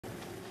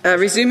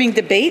Resuming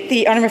debate,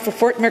 the honourable for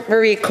Fort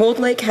McMurray Cold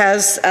Lake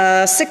has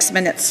 6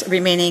 minutes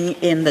remaining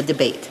in the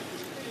debate.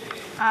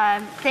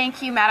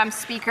 Thank you, Madam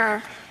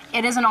Speaker.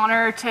 It is an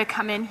honour to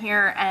come in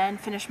here and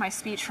finish my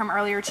speech from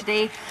earlier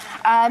today.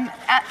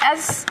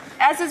 As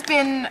has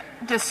been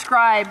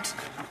described,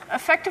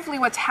 effectively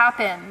what's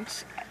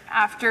happened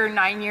after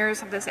 9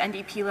 years of this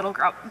NDP little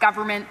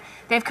government,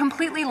 they've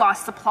completely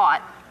lost the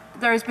plot.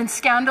 There's been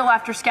scandal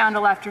after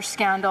scandal after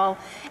scandal,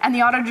 and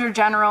the Auditor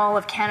General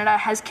of Canada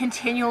has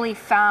continually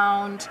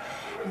found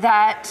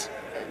that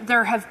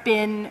there have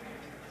been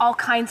all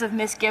kinds of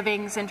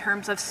misgivings in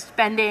terms of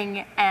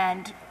spending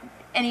and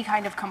any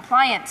kind of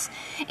compliance.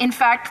 In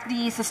fact,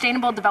 the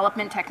Sustainable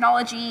Development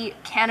Technology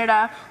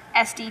Canada,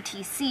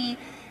 SDTC,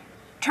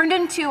 turned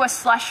into a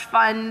slush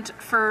fund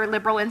for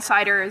Liberal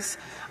insiders.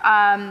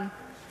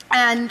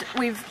 And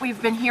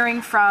we've been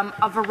hearing from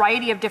a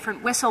variety of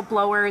different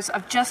whistleblowers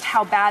of just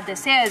how bad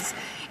this is.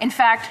 In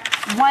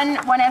fact, one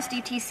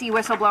SDTC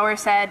whistleblower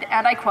said,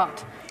 and I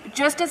quote,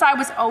 "Just as I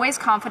was always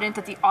confident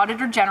that the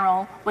Auditor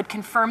General would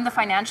confirm the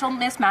financial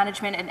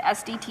mismanagement in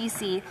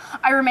SDTC,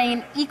 I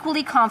remain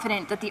equally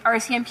confident that the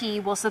RCMP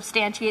will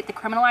substantiate the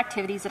criminal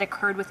activities that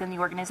occurred within the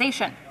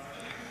organization."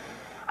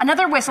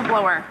 Another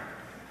whistleblower,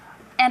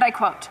 and I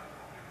quote,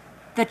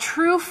 "The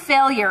true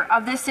failure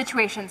of this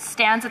situation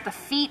stands at the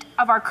feet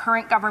of our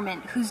current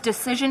government, whose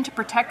decision to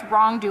protect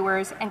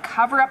wrongdoers and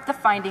cover up the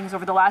findings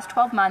over the last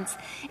 12 months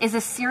is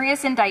a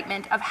serious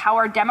indictment of how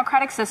our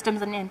democratic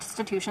systems and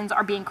institutions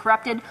are being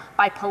corrupted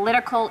by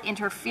political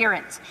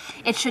interference.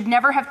 It should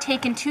never have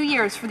taken 2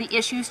 years for the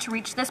issues to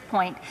reach this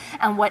point,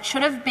 and what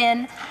should have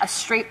been a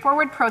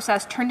straightforward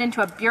process turned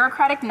into a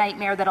bureaucratic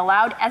nightmare that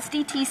allowed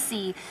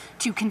SDTC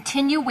to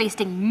continue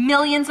wasting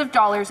millions of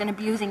dollars and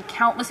abusing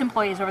countless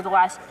employees over the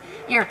last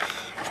year."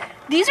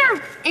 These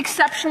are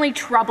exceptionally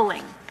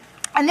troubling.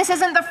 And this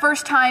isn't the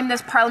first time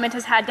this Parliament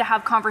has had to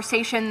have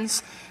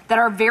conversations that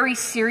are very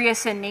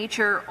serious in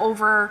nature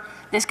over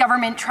this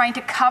government trying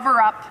to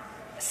cover up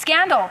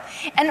scandal.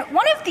 And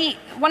one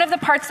of the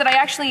parts that I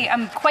actually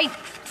am quite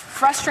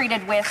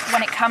frustrated with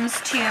when it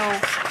comes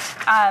to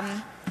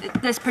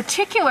this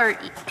particular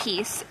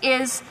piece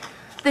is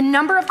the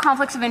number of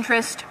conflicts of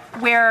interest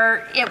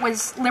where it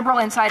was Liberal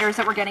insiders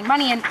that were getting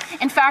money. And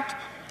in fact,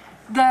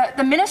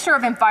 the Minister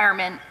of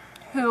Environment,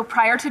 who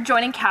prior to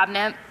joining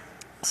Cabinet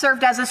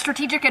served as a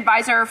strategic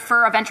advisor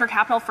for a venture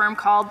capital firm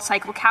called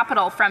Cycle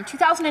Capital from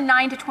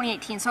 2009 to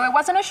 2018. So it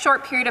wasn't a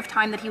short period of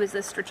time that he was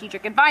this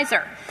strategic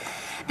advisor.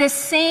 This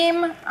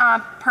same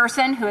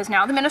person who is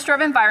now the Minister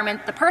of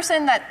Environment, the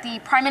person that the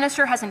Prime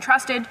Minister has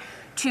entrusted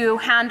to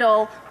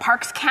handle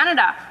Parks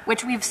Canada,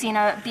 which we've seen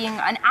being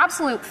an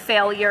absolute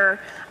failure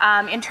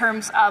in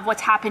terms of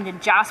what's happened in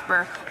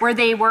Jasper, where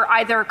they were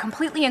either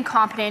completely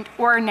incompetent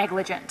or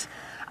negligent,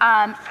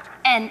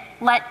 and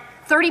let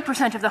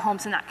 30% of the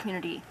homes in that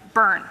community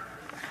burn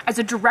as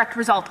a direct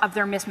result of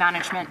their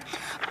mismanagement.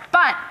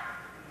 But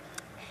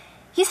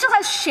he still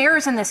has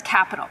shares in this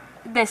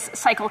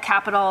Cycle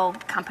Capital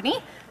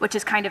company, which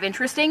is kind of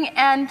interesting,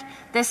 and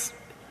this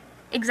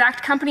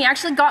exact company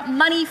actually got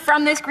money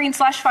from this green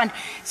slush fund.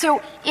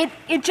 So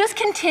it just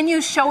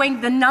continues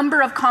showing the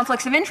number of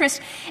conflicts of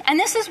interest, and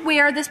this is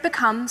where this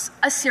becomes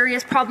a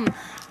serious problem.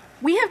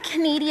 We have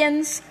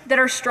Canadians that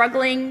are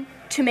struggling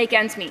to make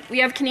ends meet. We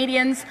have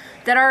Canadians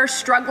that are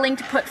struggling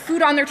to put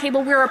food on their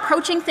table. We're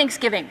approaching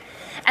Thanksgiving,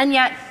 and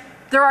yet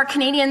there are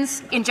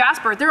Canadians in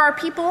Jasper. There are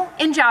people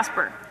in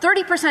Jasper,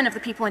 30% of the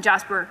people in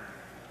Jasper,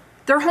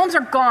 their homes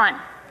are gone.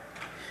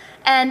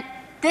 And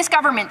this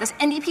government, this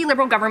NDP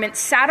Liberal government,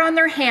 sat on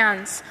their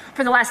hands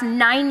for the last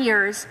 9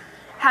 years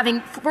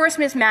having forest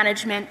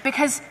mismanagement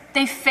because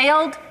they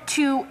failed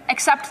to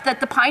accept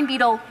that the pine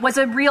beetle was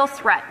a real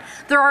threat.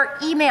 There are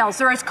emails,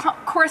 there is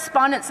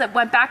correspondence that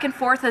went back and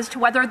forth as to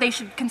whether they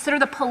should consider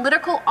the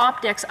political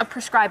optics of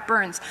prescribed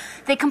burns.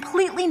 They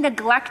completely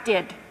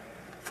neglected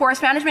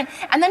forest management.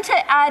 And then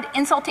to add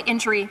insult to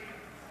injury,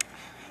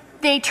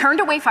 they turned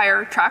away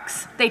fire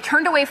trucks, they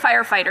turned away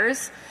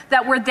firefighters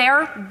that were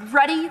there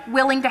ready,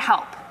 willing to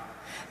help.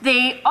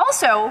 They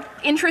also,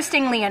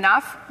 interestingly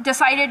enough,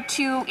 decided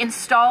to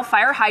install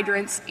fire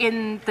hydrants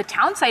in the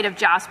town site of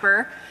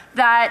Jasper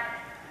that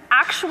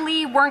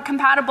actually weren't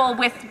compatible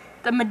with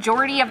the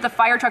majority of the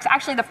fire trucks,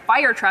 actually the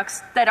fire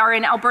trucks that are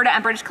in Alberta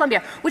and British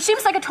Columbia, which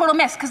seems like a total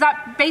miss because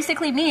that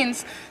basically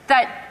means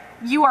that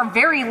you are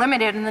very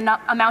limited in the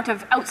amount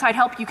of outside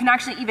help you can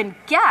actually even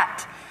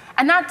get.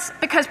 And that's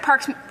because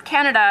Parks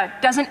Canada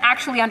doesn't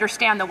actually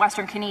understand the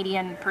Western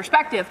Canadian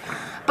perspective.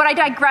 But I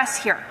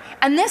digress here.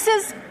 And this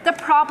is the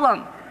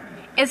problem,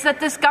 is that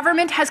this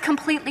government has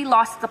completely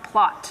lost the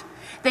plot.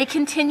 They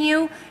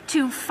continue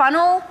to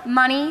funnel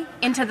money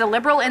into the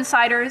Liberal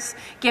insiders,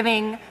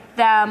 giving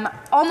them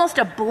almost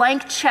a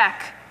blank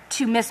check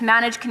to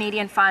mismanage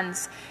Canadian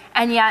funds,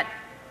 and yet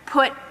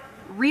put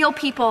real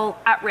people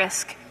at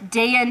risk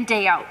day in,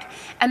 day out.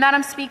 And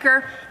Madam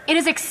Speaker, it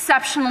is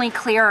exceptionally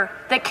clear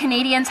that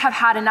Canadians have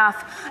had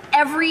enough.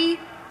 Every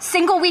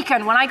single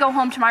weekend when I go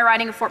home to my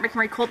riding of Fort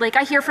McMurray Cold Lake,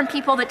 I hear from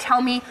people that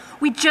tell me,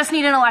 we just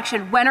need an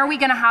election. When are we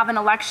going to have an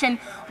election?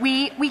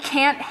 We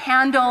can't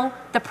handle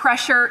the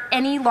pressure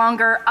any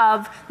longer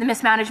of the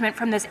mismanagement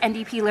from this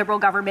NDP Liberal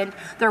government,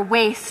 their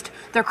waste,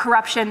 their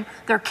corruption,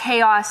 their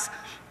chaos.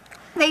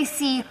 They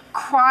see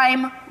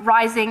crime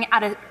rising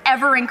at an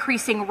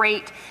ever-increasing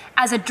rate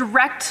as a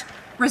direct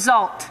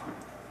result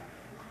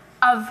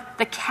of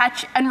the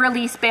catch and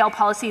release bail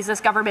policies this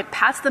government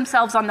pats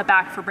themselves on the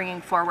back for bringing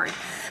forward.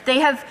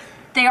 They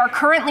are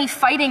currently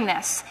fighting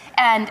this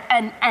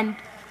and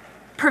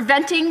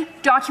preventing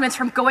documents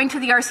from going to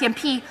the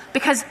RCMP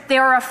because they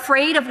are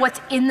afraid of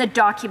what's in the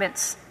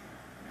documents.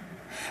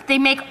 They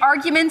make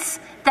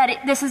arguments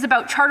that this is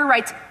about charter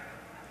rights,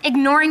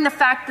 ignoring the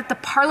fact that the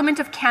Parliament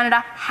of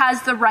Canada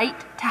has the right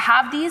to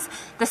have these.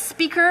 The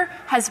Speaker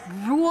has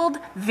ruled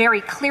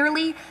very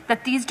clearly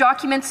that these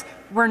documents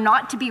were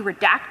not to be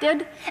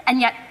redacted,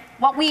 and yet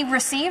what we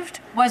received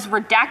was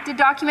redacted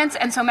documents.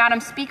 And so, Madam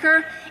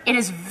Speaker, it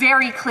is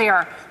very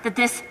clear that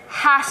this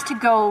has to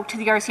go to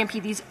the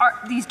RCMP.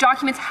 These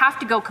documents have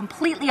to go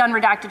completely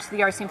unredacted to the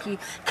RCMP.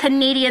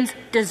 Canadians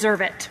deserve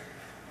it.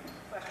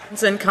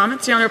 Questions and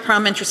comments? The Honourable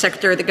Parliamentary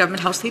Secretary, the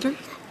Government House Leader.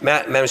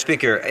 Madam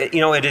Speaker,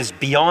 it is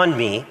beyond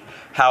me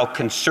how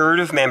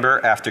Conservative member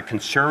after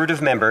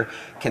Conservative member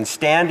can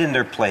stand in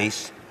their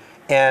place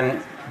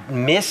and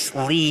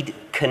mislead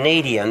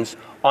Canadians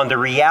on the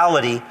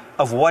reality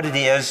of what it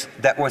is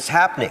that was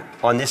happening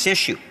on this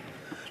issue.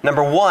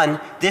 Number one,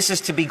 this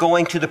is to be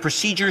going to the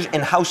Procedures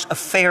and House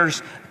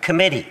Affairs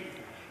Committee,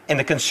 and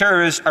the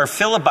Conservatives are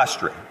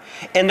filibustering.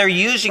 And they're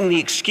using the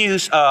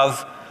excuse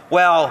of,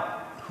 well,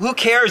 who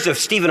cares if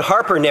Stephen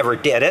Harper never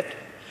did it?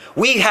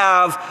 We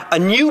have a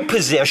new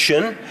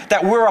position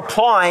that we're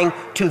applying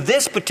to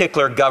this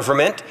particular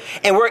government,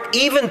 and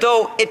even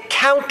though it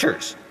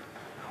counters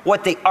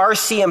what the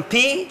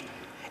RCMP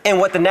and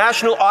what the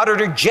National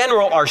Auditor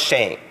General are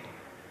saying,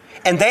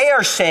 and they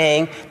are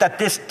saying that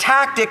this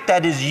tactic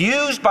that is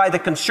used by the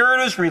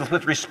Conservatives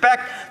with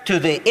respect to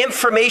the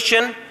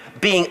information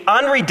being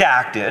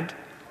unredacted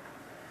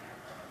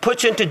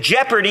puts into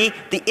jeopardy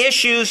the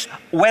issues,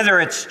 whether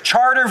it's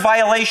charter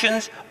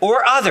violations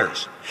or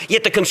others.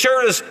 Yet the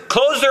Conservatives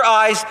close their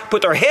eyes,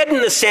 put their head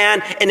in the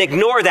sand, and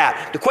ignore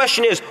that. The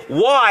question is,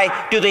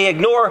 why do they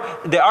ignore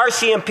the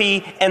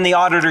RCMP and the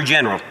Auditor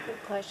General?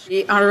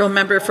 The Honourable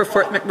Member for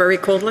Fort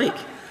McMurray Cold Lake.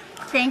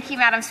 Thank you,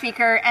 Madam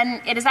Speaker.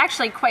 And it is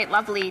actually quite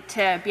lovely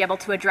to be able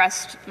to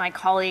address my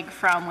colleague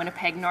from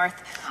Winnipeg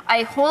North.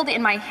 I hold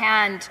in my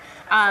hand...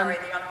 Sorry,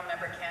 the Honourable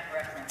Member can't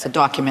reference. It's a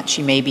document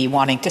she may be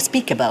wanting to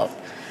speak about.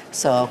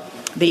 So,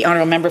 the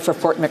Honourable Member for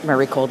Fort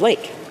McMurray Cold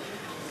Lake.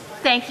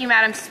 Thank you,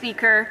 Madam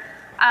Speaker.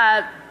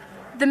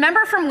 The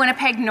member from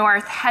Winnipeg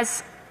North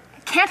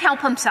can't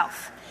help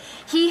himself.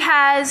 He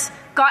has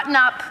gotten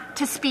up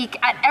to speak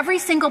at every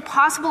single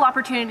possible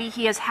opportunity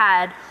he has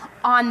had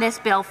on this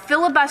bill,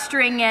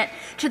 filibustering it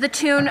to the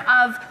tune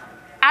of,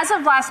 as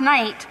of last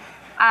night,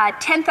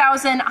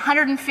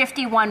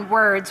 10,151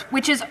 words,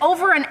 which is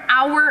over an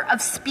hour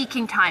of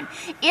speaking time.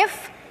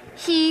 If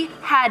he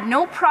had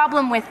no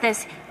problem with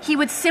this, he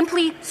would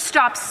simply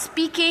stop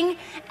speaking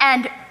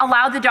and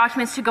allow the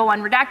documents to go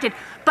unredacted.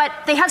 But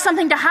they have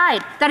something to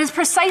hide. That is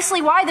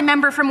precisely why the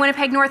member from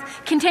Winnipeg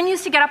North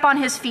continues to get up on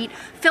his feet,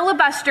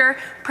 filibuster,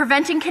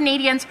 preventing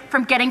Canadians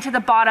from getting to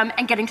the bottom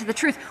and getting to the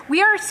truth.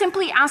 We are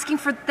simply asking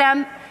for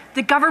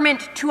the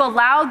government, to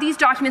allow these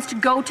documents to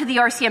go to the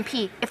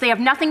RCMP. If they have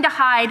nothing to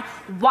hide,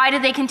 why do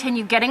they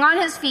continue getting on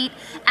his feet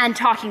and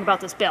talking about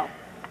this bill?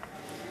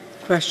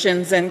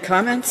 Questions and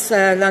comments?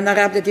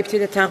 L'Honorable Député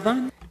de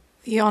Terrebonne.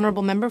 The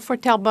Honourable Member for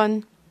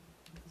Terrebonne.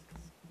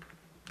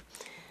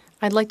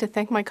 I'd like to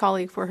thank my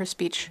colleague for her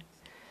speech.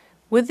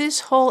 With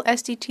this whole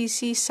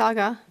SDTC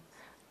saga,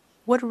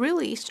 what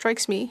really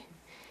strikes me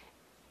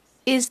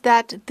is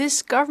that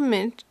this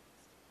government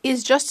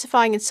is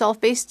justifying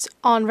itself based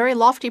on very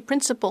lofty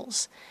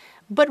principles.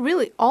 But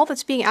really, all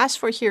that's being asked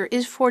for here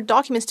is for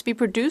documents to be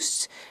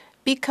produced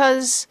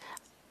because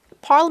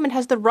Parliament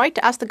has the right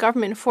to ask the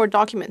government for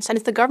documents, and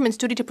it's the government's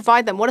duty to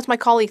provide them. What does my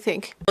colleague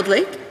think?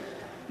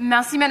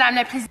 Merci, Madame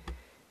la Présidente.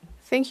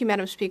 Thank you,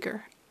 Madam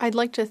Speaker. I'd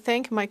like to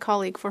thank my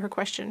colleague for her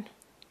question.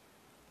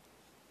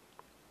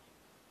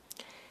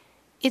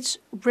 It's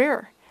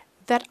rare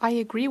that I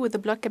agree with the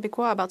Bloc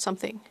Québécois about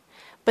something,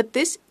 but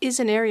this is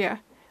an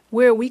area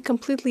where we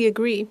completely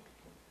agree.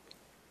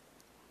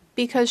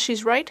 Because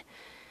she's right,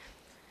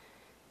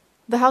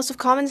 the House of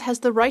Commons has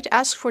the right to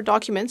ask for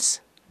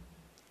documents.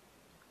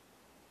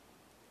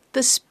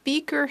 The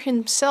Speaker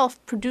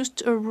himself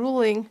produced a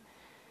ruling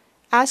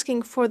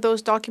asking for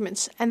those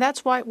documents, and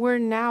that's why we're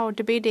now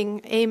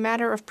debating a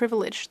matter of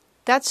privilege.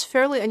 That's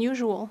fairly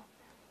unusual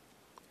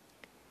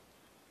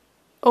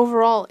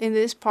overall in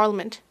this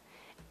Parliament.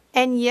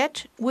 And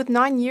yet, with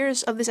 9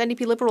 years of this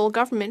NDP Liberal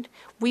government,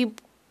 we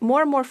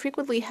more and more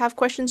frequently have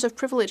questions of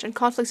privilege and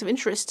conflicts of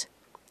interest,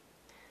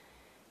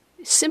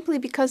 simply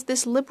because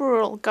this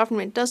Liberal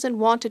government doesn't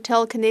want to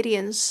tell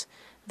Canadians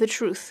the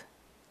truth.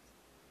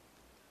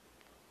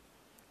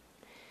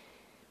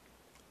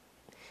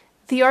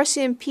 the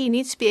RCMP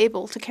needs to be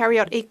able to carry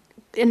out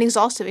an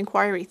exhaustive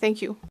inquiry.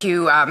 Thank you. Thank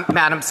you,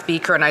 Madam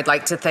Speaker, and I'd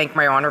like to thank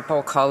my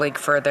honourable colleague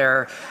for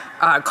their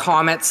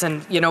comments.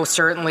 And,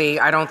 certainly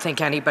I don't think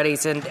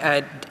anybody's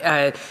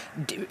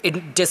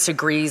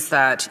disagrees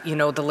that,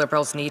 the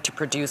Liberals need to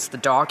produce the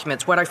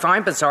documents. What I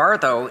find bizarre,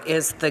 though,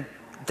 is the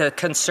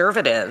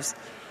Conservatives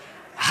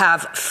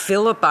have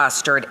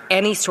filibustered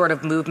any sort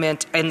of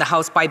movement in the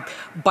House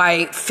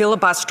by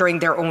filibustering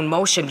their own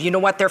motion. You know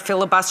what they're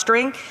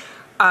filibustering?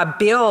 A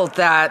bill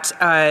that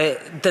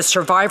the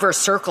Survivor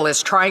Circle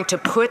is trying to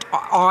put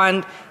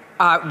on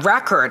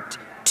record,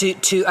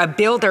 to a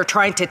bill they're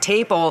trying to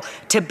table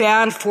to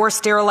ban forced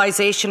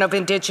sterilization of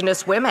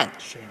Indigenous women.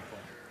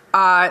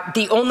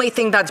 The only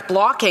thing that's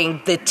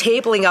blocking the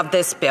tabling of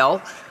this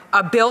bill,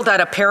 a bill that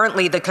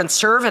apparently the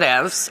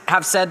Conservatives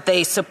have said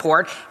they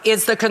support,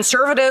 is the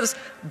Conservatives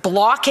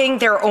blocking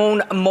their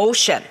own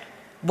motion.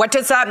 What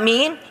does that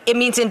mean? It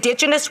means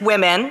Indigenous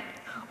women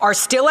are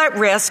still at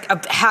risk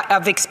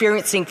of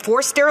experiencing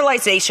forced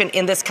sterilization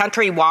in this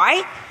country.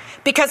 Why?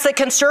 Because the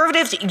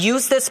Conservatives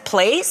use this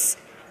place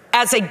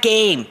as a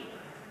game.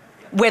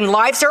 When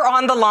lives are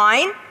on the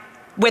line,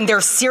 when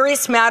there's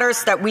serious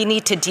matters that we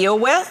need to deal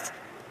with.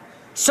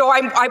 So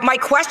my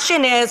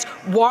question is,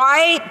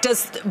 why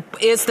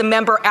is the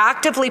member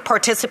actively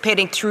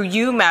participating through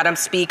you, Madam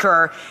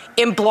Speaker,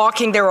 in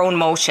blocking their own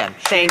motion?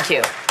 Thank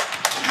you.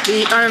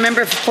 The honourable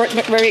member for Fort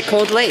McMurray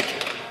Cold Lake.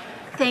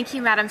 Thank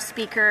you, Madam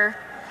Speaker.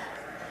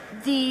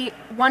 The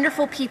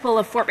wonderful people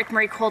of Fort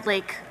McMurray Cold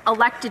Lake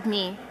elected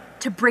me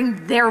to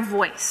bring their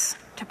voice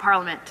to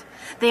Parliament.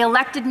 They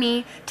elected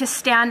me to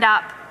stand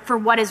up for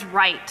what is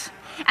right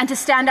and to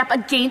stand up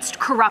against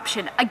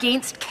corruption,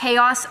 against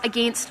chaos,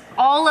 against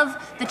all of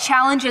the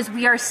challenges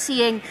we are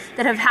seeing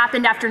that have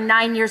happened after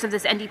 9 years of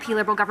this NDP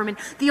Liberal government.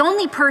 The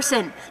only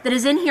person that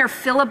is in here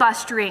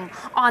filibustering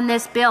on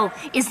this bill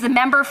is the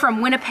member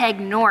from Winnipeg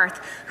North,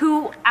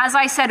 who, as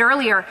I said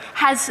earlier,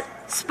 has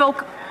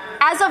spoke,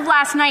 as of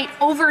last night,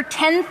 over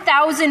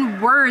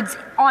 10,000 words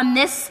on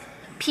this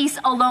piece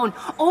alone,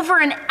 over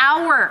an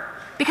hour,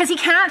 because he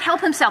cannot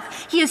help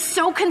himself. He is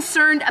so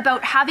concerned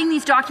about having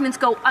these documents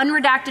go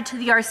unredacted to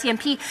the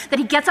RCMP that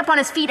he gets up on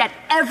his feet at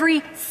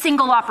every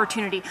single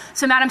opportunity.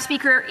 So, Madam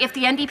Speaker, if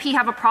the NDP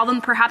have a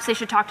problem, perhaps they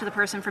should talk to the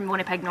person from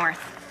Winnipeg North.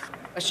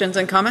 Questions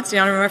and comments? The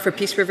honourable member for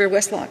Peace River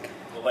Westlock.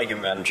 Well, thank you,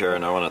 Madam Chair,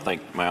 and I want to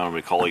thank my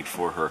honourable colleague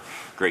for her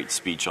great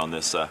speech on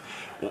this.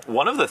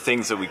 One of the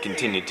things that we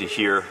continue to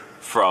hear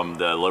from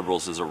the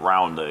Liberals is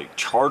around the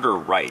charter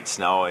rights.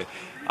 Now,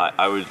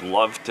 I would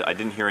love to, I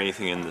didn't hear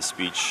anything in the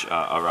speech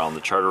around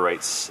the charter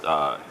rights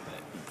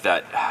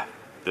that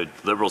the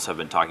Liberals have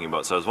been talking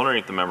about. So I was wondering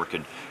if the member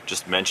could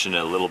just mention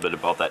a little bit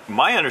about that.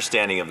 My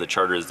understanding of the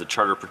charter is the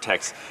charter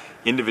protects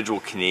individual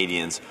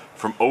Canadians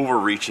from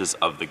overreaches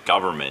of the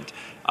government.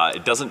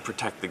 It doesn't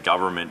protect the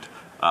government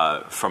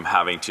from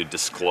having to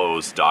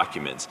disclose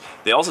documents.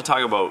 They also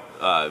talk about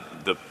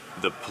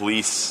the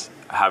police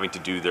having to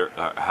do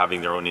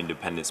having their own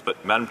independence.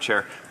 But, Madam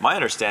Chair, my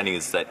understanding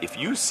is that if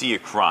you see a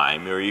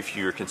crime or if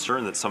you're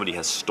concerned that somebody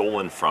has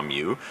stolen from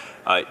you,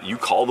 you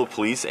call the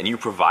police and you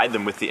provide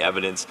them with the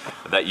evidence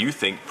that you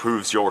think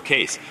proves your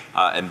case.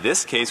 In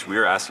this case, we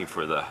are asking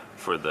for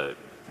the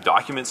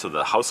documents so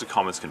the House of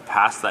Commons can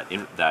pass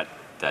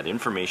that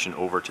information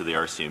over to the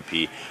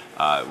RCMP.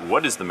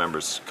 What is the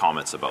member's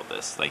comments about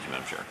this? Thank you,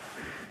 Madam Chair.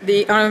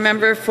 The honourable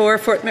member for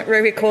Fort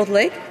McMurray Cold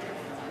Lake.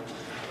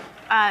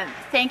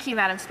 Thank you,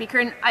 Madam Speaker.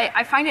 And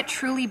I find it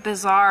truly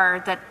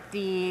bizarre that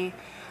the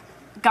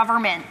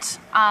government,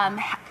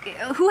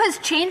 who has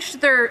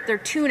changed their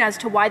tune as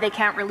to why they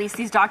can't release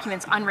these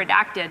documents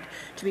unredacted,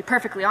 to be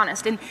perfectly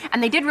honest. And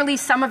they did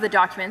release some of the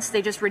documents.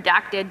 They just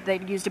redacted. They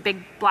used a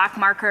big black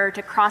marker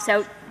to cross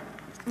out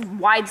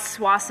wide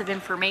swaths of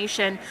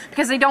information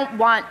because they don't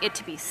want it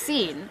to be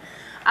seen.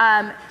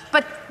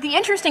 But the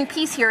interesting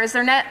piece here is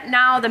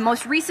now the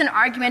most recent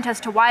argument as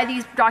to why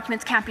these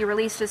documents can't be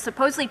released is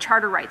supposedly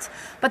charter rights.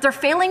 But they're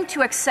failing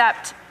to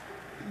accept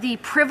the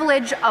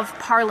privilege of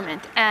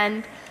Parliament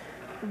and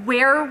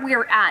where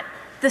we're at.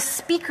 The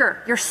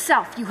Speaker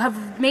yourself, you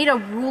have made a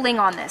ruling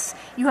on this.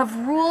 You have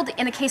ruled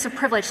in a case of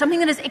privilege, something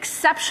that is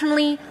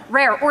exceptionally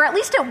rare, or at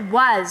least it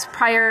was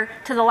prior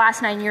to the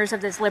last 9 years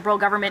of this Liberal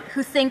government,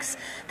 who thinks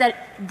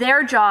that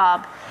their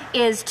job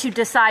is to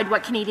decide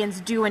what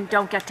Canadians do and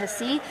don't get to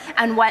see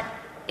and what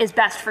is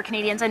best for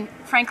Canadians. And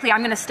frankly, I'm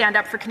going to stand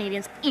up for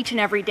Canadians each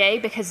and every day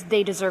because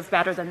they deserve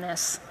better than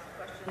this.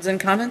 Questions and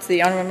comments?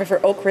 The honourable member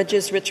for Oak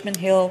Ridges, Richmond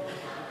Hill,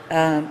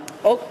 from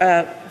Oak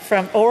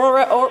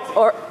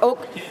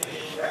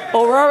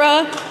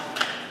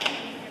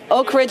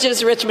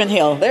Ridges, Richmond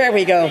Hill. There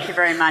we go. Thank you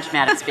very much,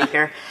 Madam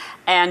Speaker.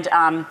 And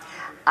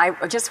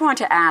I just want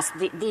to ask,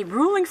 the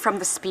ruling from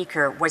the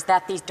Speaker was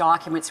that these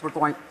documents were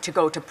going to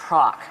go to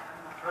PROC.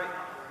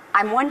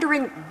 I'm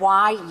wondering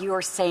why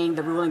you're saying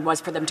the ruling was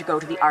for them to go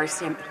to the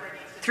RCMP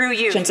through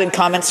you. Questions and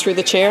comments through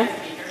the chair?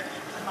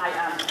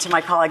 To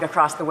my colleague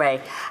across the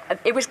way.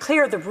 It was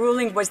clear the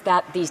ruling was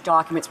that these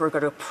documents were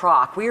going to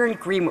PROC. We are in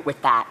agreement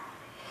with that.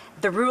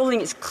 The ruling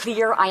is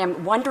clear. I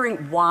am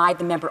wondering why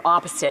the member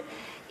opposite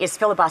is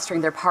filibustering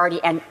their party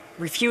and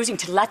refusing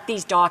to let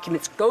these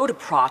documents go to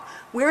PROC,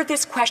 where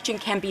this question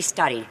can be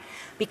studied.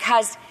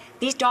 Because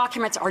these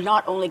documents are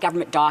not only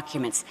government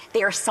documents,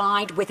 they are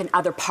signed with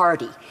another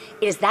party.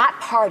 It is that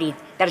party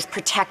that is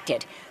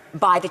protected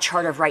by the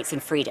Charter of Rights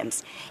and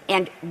Freedoms.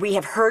 And we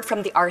have heard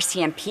from the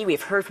RCMP, we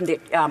have heard from the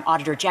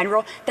Auditor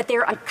General that they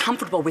are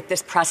uncomfortable with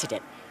this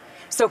precedent.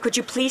 So could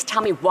you please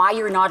tell me why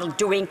you're not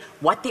doing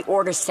what the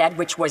order said,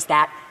 which was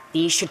that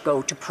these should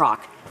go to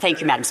PROC?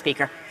 Thank you, Madam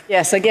Speaker.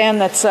 Yes, again,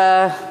 that's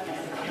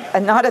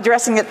not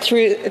addressing it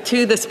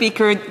to the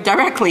Speaker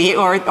directly,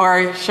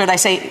 or should I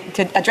say,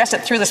 to address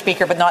it through the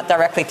Speaker, but not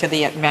directly to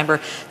the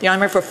member. The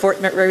honour for Fort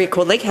McMurray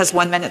Cold Lake has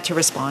 1 minute to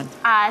respond.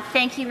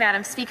 Thank you,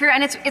 Madam Speaker.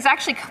 And it's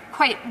actually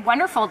quite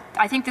wonderful.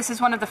 I think this is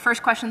one of the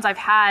first questions I've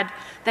had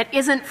that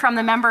isn't from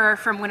the member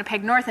from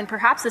Winnipeg North, and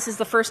perhaps this is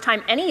the first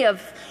time any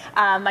of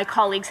my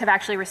colleagues have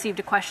actually received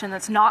a question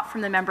that's not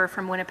from the member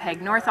from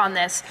Winnipeg North on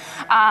this.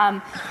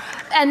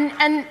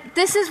 And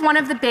this is one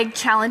of the big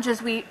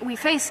challenges we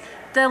face.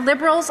 The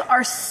Liberals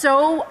are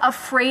so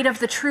afraid of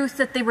the truth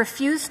that they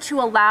refuse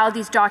to allow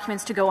these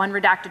documents to go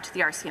unredacted to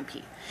the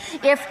RCMP.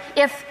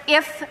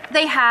 If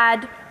they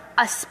had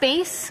a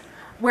space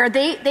where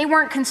they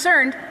weren't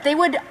concerned, they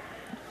would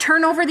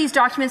turn over these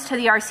documents to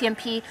the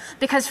RCMP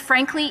because,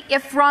 frankly,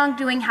 if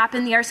wrongdoing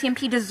happened, the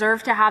RCMP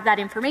deserved to have that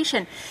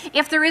information.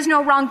 If there is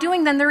no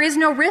wrongdoing, then there is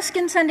no risk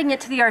in sending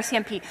it to the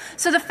RCMP.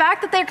 So the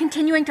fact that they're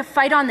continuing to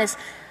fight on this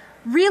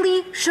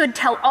really should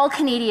tell all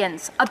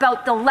Canadians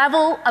about the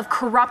level of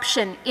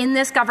corruption in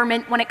this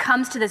government when it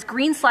comes to this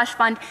Green Slush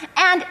Fund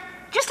and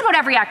just about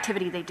every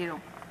activity they do.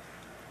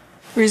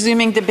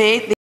 Resuming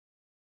debate.